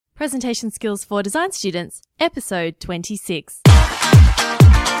Presentation Skills for Design Students, Episode 26.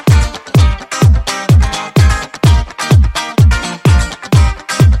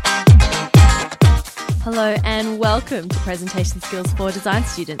 Hello and welcome to Presentation Skills for Design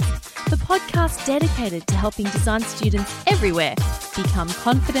Students, the podcast dedicated to helping design students everywhere become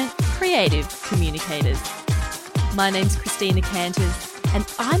confident, creative communicators. My name's Christina Canters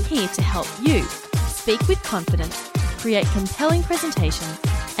and I'm here to help you speak with confidence, create compelling presentations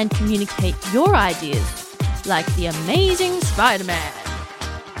and communicate your ideas like the amazing Spider-Man.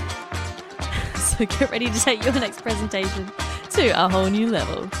 So get ready to take your next presentation to a whole new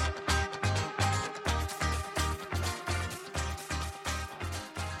level.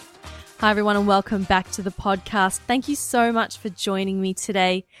 Hi everyone and welcome back to the podcast. Thank you so much for joining me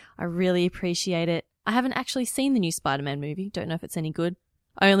today. I really appreciate it. I haven't actually seen the new Spider-Man movie. Don't know if it's any good.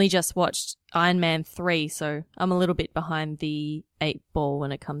 I only just watched Iron Man 3, so I'm a little bit behind the 8 ball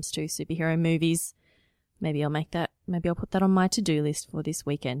when it comes to superhero movies. Maybe I'll put that on my to-do list for this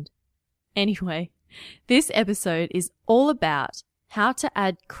weekend. Anyway, this episode is all about how to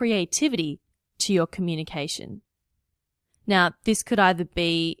add creativity to your communication. Now, this could either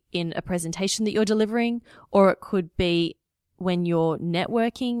be in a presentation that you're delivering, or it could be when you're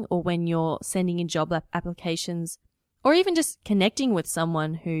networking or when you're sending in job applications, or even just connecting with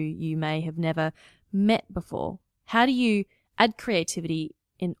someone who you may have never met before. How do you add creativity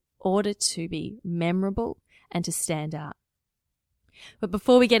in order to be memorable and to stand out? But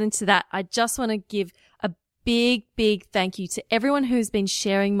before we get into that, I just want to give a big thank you to everyone who's been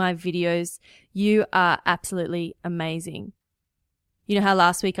sharing my videos. You are absolutely amazing. You know how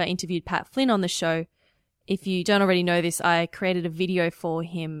last week I interviewed Pat Flynn on the show? If you don't already know this, I created a video for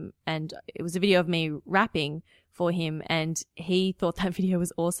him and it was a video of me rapping for him and he thought that video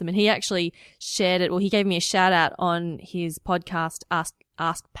was awesome and he actually shared it, or he gave me a shout out on his podcast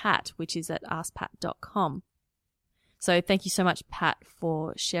Ask Pat, which is at askpat.com. So thank you so much, Pat,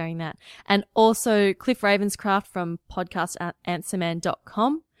 for sharing that. And also Cliff Ravenscraft from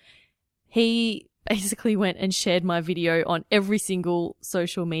podcastanswerman.com. He basically went and shared my video on every single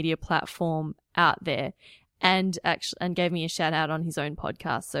social media platform out there and gave me a shout out on his own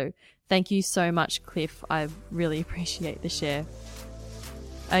podcast. So thank you so much, Cliff. I really appreciate the share.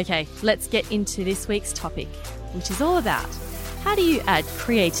 Okay, let's get into this week's topic, which is all about how do you add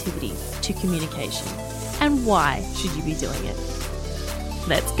creativity to communication and why should you be doing it?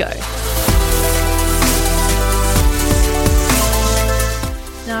 Let's go.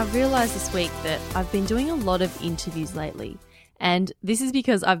 Now, I've realized this week that I've been doing a lot of interviews lately, and this is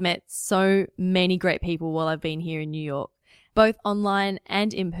because I've met so many great people while I've been here in New York, both online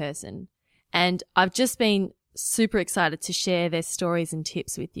and in person, and I've just been super excited to share their stories and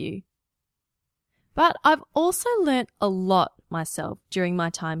tips with you. But I've also learnt a lot myself during my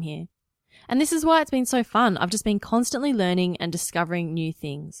time here, and this is why it's been so fun. I've just been constantly learning and discovering new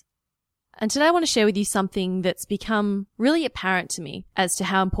things. And today I want to share with you something that's become really apparent to me as to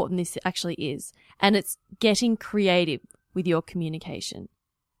how important this actually is. And it's getting creative with your communication.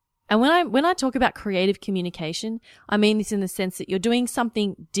 And when I talk about creative communication, I mean this in the sense that you're doing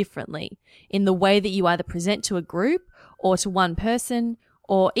something differently in the way that you either present to a group or to one person,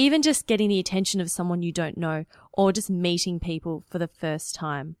 or even just getting the attention of someone you don't know, or just meeting people for the first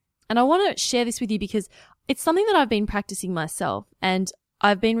time. And I want to share this with you because it's something that I've been practicing myself, and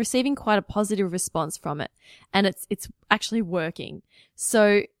I've been receiving quite a positive response from it, and it's actually working.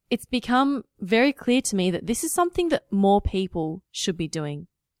 So it's become very clear to me that this is something that more people should be doing.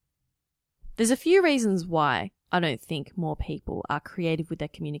 There's a few reasons why I don't think more people are creative with their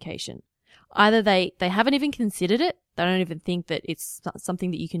communication. Either they haven't even considered it, they don't even think that it's something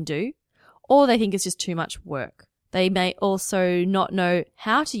that you can do, or they think it's just too much work. They may also not know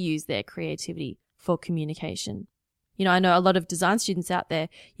how to use their creativity for communication. You know, I know a lot of design students out there,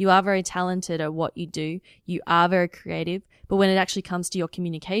 you are very talented at what you do, you are very creative, but when it actually comes to your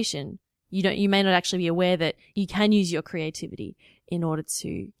communication, you may not actually be aware that you can use your creativity in order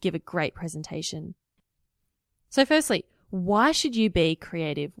to give a great presentation. So firstly, why should you be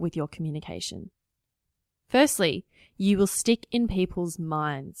creative with your communication? Firstly, you will stick in people's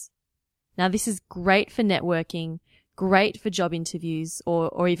minds. Now, this is great for networking, great for job interviews,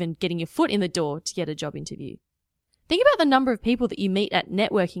 or even getting your foot in the door to get a job interview. Think about the number of people that you meet at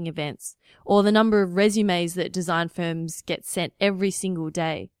networking events, or the number of resumes that design firms get sent every single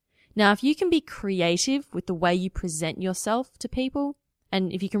day. Now, if you can be creative with the way you present yourself to people,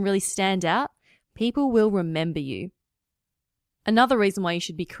 and if you can really stand out, people will remember you. Another reason why you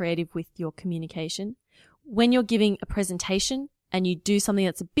should be creative with your communication, when you're giving a presentation and you do something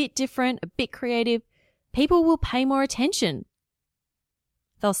that's a bit different, a bit creative, people will pay more attention.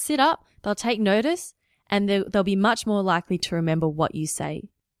 They'll sit up, they'll take notice, and they'll be much more likely to remember what you say.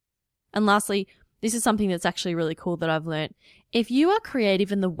 And lastly, this is something that's actually really cool that I've learned. If you are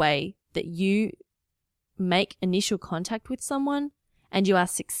creative in the way that you make initial contact with someone and you are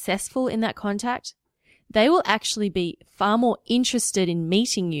successful in that contact, they will actually be far more interested in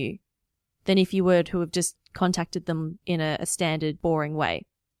meeting you than if you were to have just contacted them in a standard, boring way.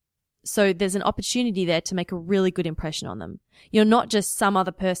 So there's an opportunity there to make a really good impression on them. You're not just some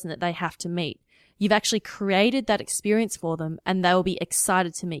other person that they have to meet. You've actually created that experience for them, and they will be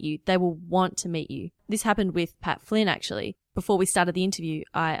excited to meet you. They will want to meet you. This happened with Pat Flynn, actually. Before we started the interview,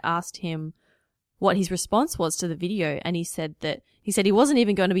 I asked him what his response was to the video, and he said he wasn't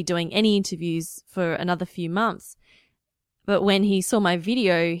even going to be doing any interviews for another few months. But when he saw my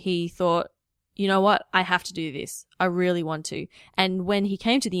video, he thought, you know what? I have to do this. I really want to. And when he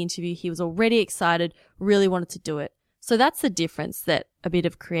came to the interview, he was already excited, really wanted to do it. So that's the difference that a bit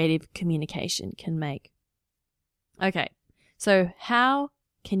of creative communication can make. Okay, so how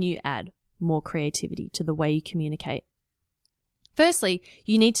can you add more creativity to the way you communicate? Firstly,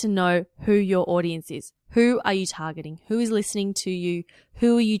 you need to know who your audience is. Who are you targeting? Who is listening to you?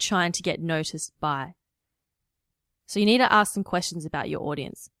 Who are you trying to get noticed by? So you need to ask some questions about your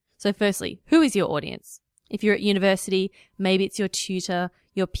audience. So firstly, who is your audience? If you're at university, maybe it's your tutor,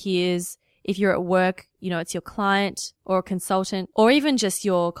 your peers. If you're at work, it's your client or a consultant, or even just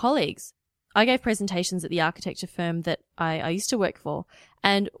your colleagues. I gave presentations at the architecture firm that I used to work for.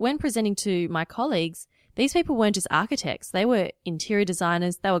 And when presenting to my colleagues, these people weren't just architects. They were interior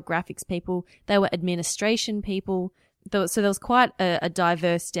designers. They were graphics people. They were administration people. So there was quite a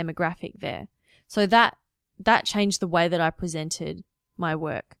diverse demographic there. So that changed the way that I presented my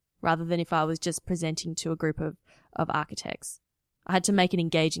work, rather than if I was just presenting to a group of architects. I had to make it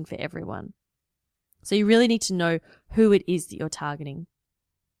engaging for everyone. So you really need to know who it is that you're targeting.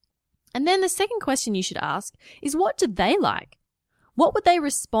 And then the second question you should ask is, what do they like? What would they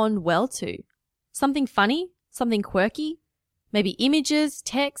respond well to? Something funny? Something quirky? Maybe images,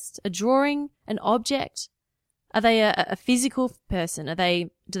 text, a drawing, an object? Are they a physical person?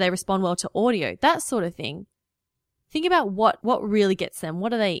 Do they respond well to audio? That sort of thing. Think about what really gets them.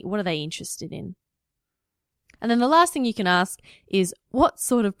 What are they interested in? And then the last thing you can ask is, what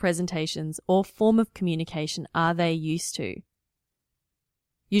sort of presentations or form of communication are they used to?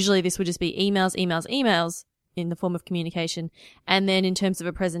 Usually this would just be emails in the form of communication. And then in terms of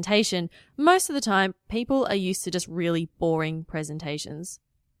a presentation, most of the time people are used to just really boring presentations.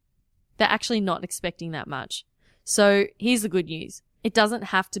 They're actually not expecting that much. So here's the good news. It doesn't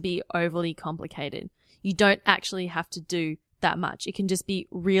have to be overly complicated. You don't actually have to do that much. It can just be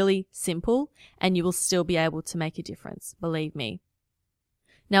really simple and you will still be able to make a difference, believe me.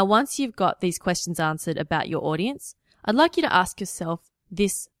 Now, once you've got these questions answered about your audience, I'd like you to ask yourself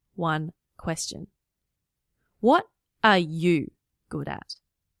this one question. What are you good at?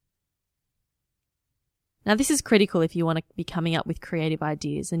 Now, this is critical if you want to be coming up with creative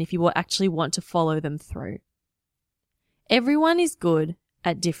ideas and if you actually want to follow them through. Everyone is good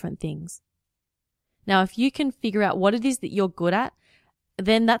at different things. Now, if you can figure out what it is that you're good at,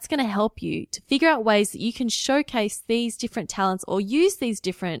 then that's going to help you to figure out ways that you can showcase these different talents or use these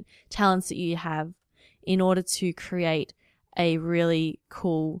different talents that you have in order to create a really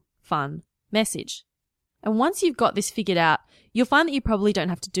cool, fun message. And once you've got this figured out, you'll find that you probably don't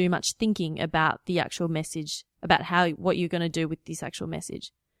have to do much thinking about the actual message, about what you're going to do with this actual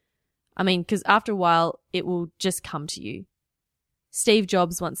message. I mean, because after a while, it will just come to you. Steve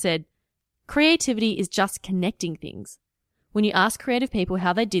Jobs once said, "Creativity is just connecting things. When you ask creative people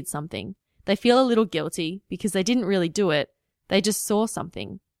how they did something, they feel a little guilty because they didn't really do it. They just saw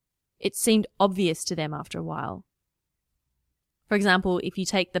something. It seemed obvious to them after a while." For example, if you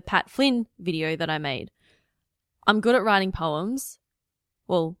take the Pat Flynn video that I made, I'm good at writing poems.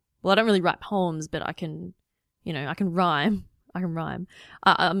 Well, I don't really write poems, but I can rhyme.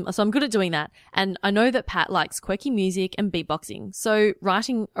 So I'm good at doing that. And I know that Pat likes quirky music and beatboxing. So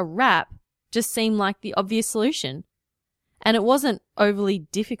writing a rap just seemed like the obvious solution. And it wasn't overly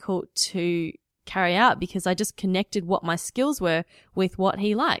difficult to carry out because I just connected what my skills were with what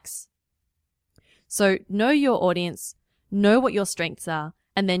he likes. So know your audience, know what your strengths are,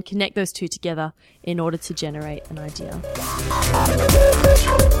 and then connect those two together in order to generate an idea.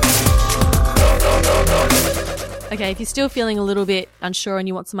 Okay, if you're still feeling a little bit unsure and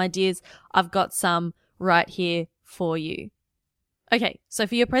you want some ideas, I've got some right here for you. Okay, so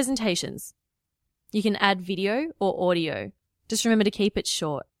for your presentations, you can add video or audio. Just remember to keep it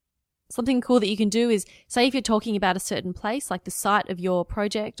short. Something cool that you can do is, say if you're talking about a certain place, like the site of your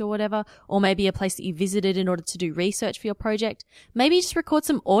project or whatever, or maybe a place that you visited in order to do research for your project, maybe just record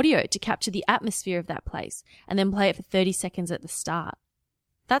some audio to capture the atmosphere of that place and then play it for 30 seconds at the start.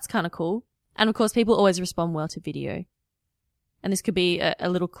 That's kind of cool. And of course, people always respond well to video. And this could be a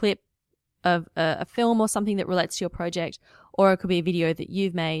little clip of a film or something that relates to your project, or it could be a video that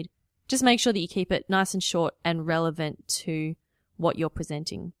you've made. Just make sure that you keep it nice and short and relevant to what you're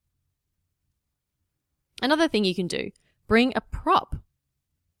presenting. Another thing you can do, bring a prop.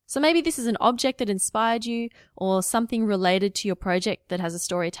 So maybe this is an object that inspired you or something related to your project that has a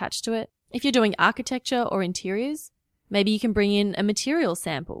story attached to it. If you're doing architecture or interiors, maybe you can bring in a material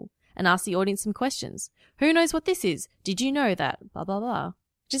sample and ask the audience some questions. Who knows what this is? Did you know that? Blah, blah, blah.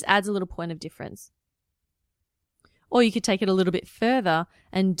 Just adds a little point of difference. Or you could take it a little bit further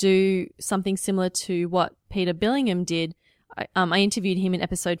and do something similar to what Peter Billingham did. I interviewed him in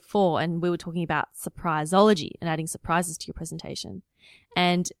episode 4 and we were talking about surpriseology and adding surprises to your presentation.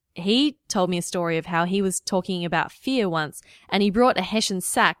 And he told me a story of how he was talking about fear once and he brought a Hessian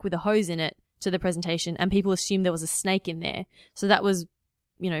sack with a hose in it to the presentation and people assumed there was a snake in there. So that was,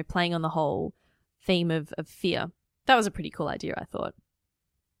 playing on the whole theme of fear. That was a pretty cool idea, I thought.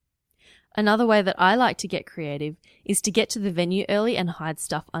 Another way that I like to get creative is to get to the venue early and hide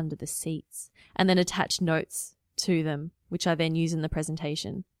stuff under the seats and then attach notes to them, which I then use in the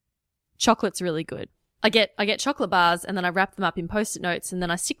presentation. Chocolate's really good. I get chocolate bars and then I wrap them up in Post-it notes and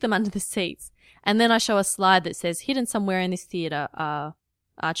then I stick them under the seats. And then I show a slide that says hidden somewhere in this theater are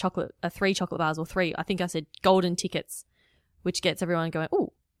 3 chocolate bars or 3. I think I said golden tickets, which gets everyone going,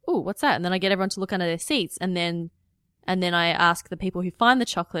 ooh, what's that? And then I get everyone to look under their seats and then I ask the people who find the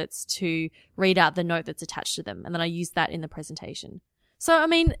chocolates to read out the note that's attached to them. And then I use that in the presentation. So,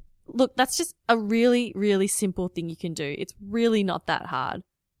 look, that's just a really, really simple thing you can do. It's really not that hard.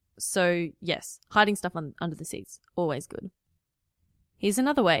 So, yes, hiding stuff under the seats, always good. Here's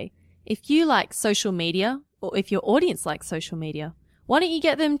another way. If you like social media, or if your audience likes social media, why don't you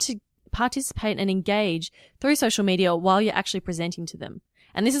get them to participate and engage through social media while you're actually presenting to them?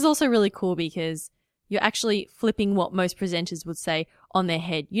 And this is also really cool because you're actually flipping what most presenters would say on their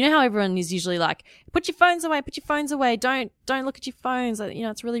head. You know how everyone is usually like, put your phones away, don't look at your phones.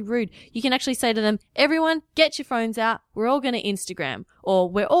 It's really rude. You can actually say to them, everyone, get your phones out. We're all going to Instagram or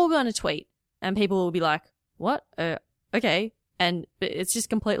we're all going to tweet. And people will be like, what? Okay. But it's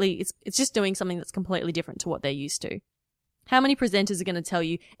just it's just doing something that's completely different to what they're used to. How many presenters are going to tell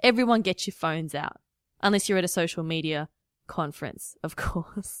you, everyone get your phones out? Unless you're at a social media conference, of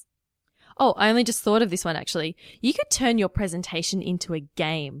course. Oh, I only just thought of this one actually. You could turn your presentation into a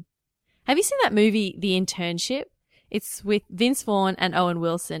game. Have you seen that movie, The Internship? It's with Vince Vaughn and Owen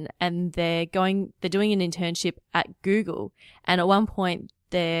Wilson and they're doing an internship at Google. And at one point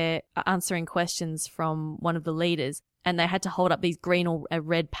they're answering questions from one of the leaders and they had to hold up these green or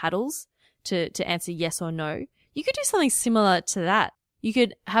red paddles to answer yes or no. You could do something similar to that. You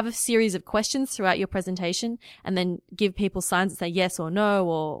could have a series of questions throughout your presentation and then give people signs that say yes or no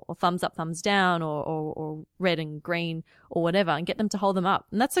or thumbs up, thumbs down or red and green or whatever and get them to hold them up.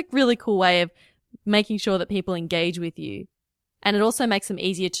 And that's a really cool way of making sure that people engage with you. And it also makes them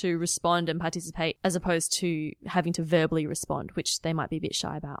easier to respond and participate as opposed to having to verbally respond, which they might be a bit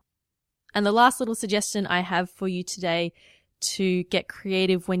shy about. And the last little suggestion I have for you today to get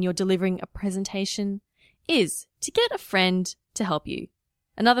creative when you're delivering a presentation is to get a friend to help you.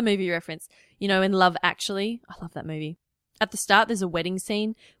 Another movie reference, in Love Actually, I love that movie. At the start, there's a wedding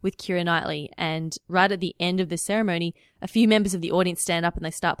scene with Keira Knightley, and right at the end of the ceremony, a few members of the audience stand up and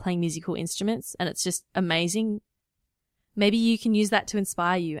they start playing musical instruments, and it's just amazing. Maybe you can use that to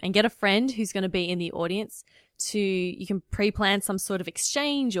inspire you and get a friend who's going to be in the audience you can pre-plan some sort of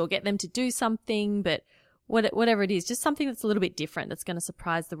exchange or get them to do something, but whatever it is, just something that's a little bit different that's going to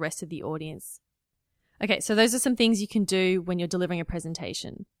surprise the rest of the audience. Okay, so those are some things you can do when you're delivering a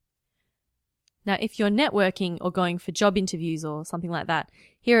presentation. Now, if you're networking or going for job interviews or something like that,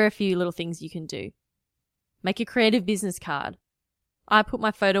 here are a few little things you can do. Make a creative business card. I put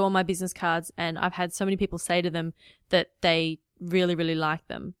my photo on my business cards and I've had so many people say to them that they really, really like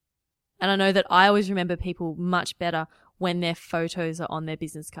them. And I know that I always remember people much better when their photos are on their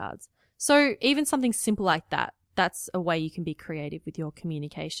business cards. So even something simple like that, that's a way you can be creative with your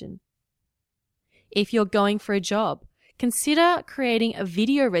communication. If you're going for a job, consider creating a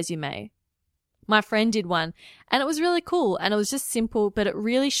video resume. My friend did one and it was really cool and it was just simple, but it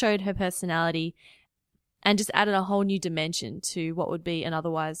really showed her personality and just added a whole new dimension to what would be an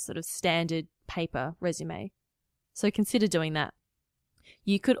otherwise sort of standard paper resume. So consider doing that.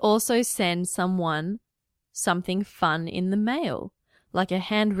 You could also send someone something fun in the mail. like a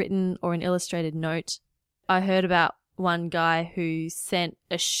handwritten or an illustrated note. I heard about one guy who sent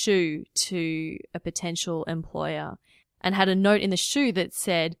a shoe to a potential employer and had a note in the shoe that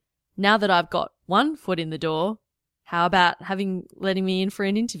said, "Now that I've got one foot in the door, how about letting me in for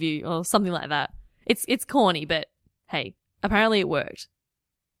an interview?" or something like that. It's corny, but hey, apparently it worked.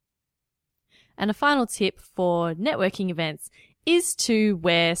 And a final tip for networking events is to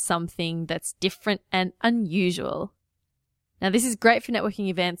wear something that's different and unusual. Now, this is great for networking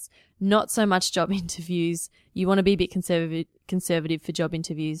events, not so much job interviews. You want to be a bit conservative for job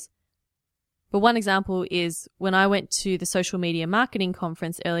interviews. But one example is when I went to the social media marketing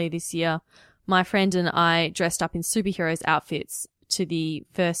conference earlier this year, my friend and I dressed up in superheroes outfits to the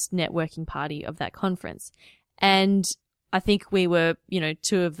first networking party of that conference. And I think we were,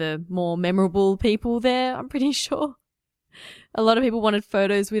 two of the more memorable people there, I'm pretty sure. A lot of people wanted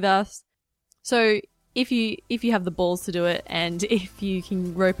photos with us. So if you have the balls to do it, and if you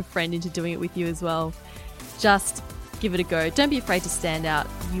can rope a friend into doing it with you as well, just give it a go. Don't be afraid to stand out.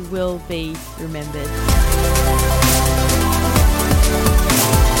 You will be remembered.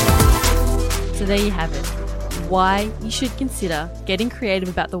 So there you have it. Why you should consider getting creative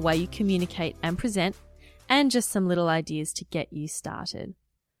about the way you communicate and present, and just some little ideas to get you started.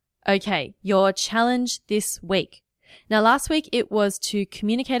 Okay, your challenge this week. Now, last week it was to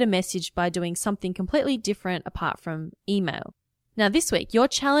communicate a message by doing something completely different apart from email. Now, this week, your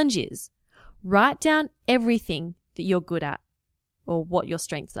challenge is write down everything that you're good at or what your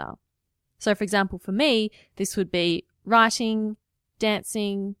strengths are. So, for example, for me, this would be writing,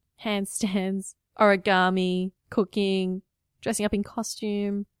 dancing, handstands, origami, cooking, dressing up in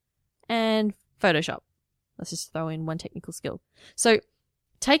costume, and Photoshop. Let's just throw in one technical skill. So,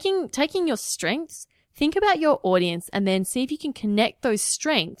 taking your strengths, think about your audience and then see if you can connect those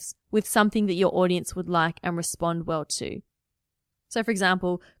strengths with something that your audience would like and respond well to. So, for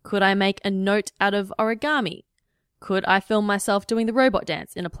example, could I make a note out of origami? Could I film myself doing the robot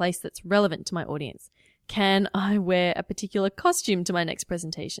dance in a place that's relevant to my audience? Can I wear a particular costume to my next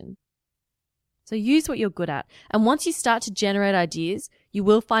presentation? So use what you're good at. And once you start to generate ideas, you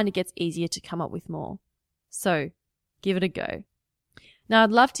will find it gets easier to come up with more. So give it a go. Now,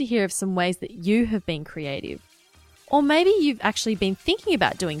 I'd love to hear of some ways that you have been creative. Or maybe you've actually been thinking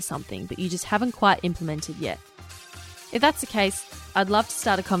about doing something, but you just haven't quite implemented yet. If that's the case, I'd love to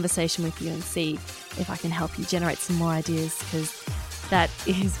start a conversation with you and see if I can help you generate some more ideas, because that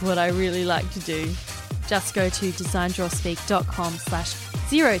is what I really like to do. Just go to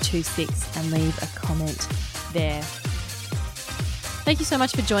designdrawspeak.com/026 and leave a comment there. Thank you so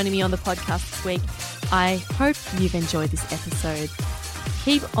much for joining me on the podcast this week. I hope you've enjoyed this episode.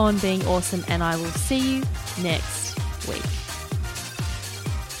 Keep on being awesome, and I will see you next week.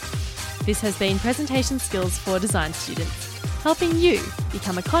 This has been Presentation Skills for Design Students, helping you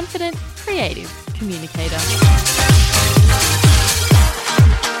become a confident, creative communicator.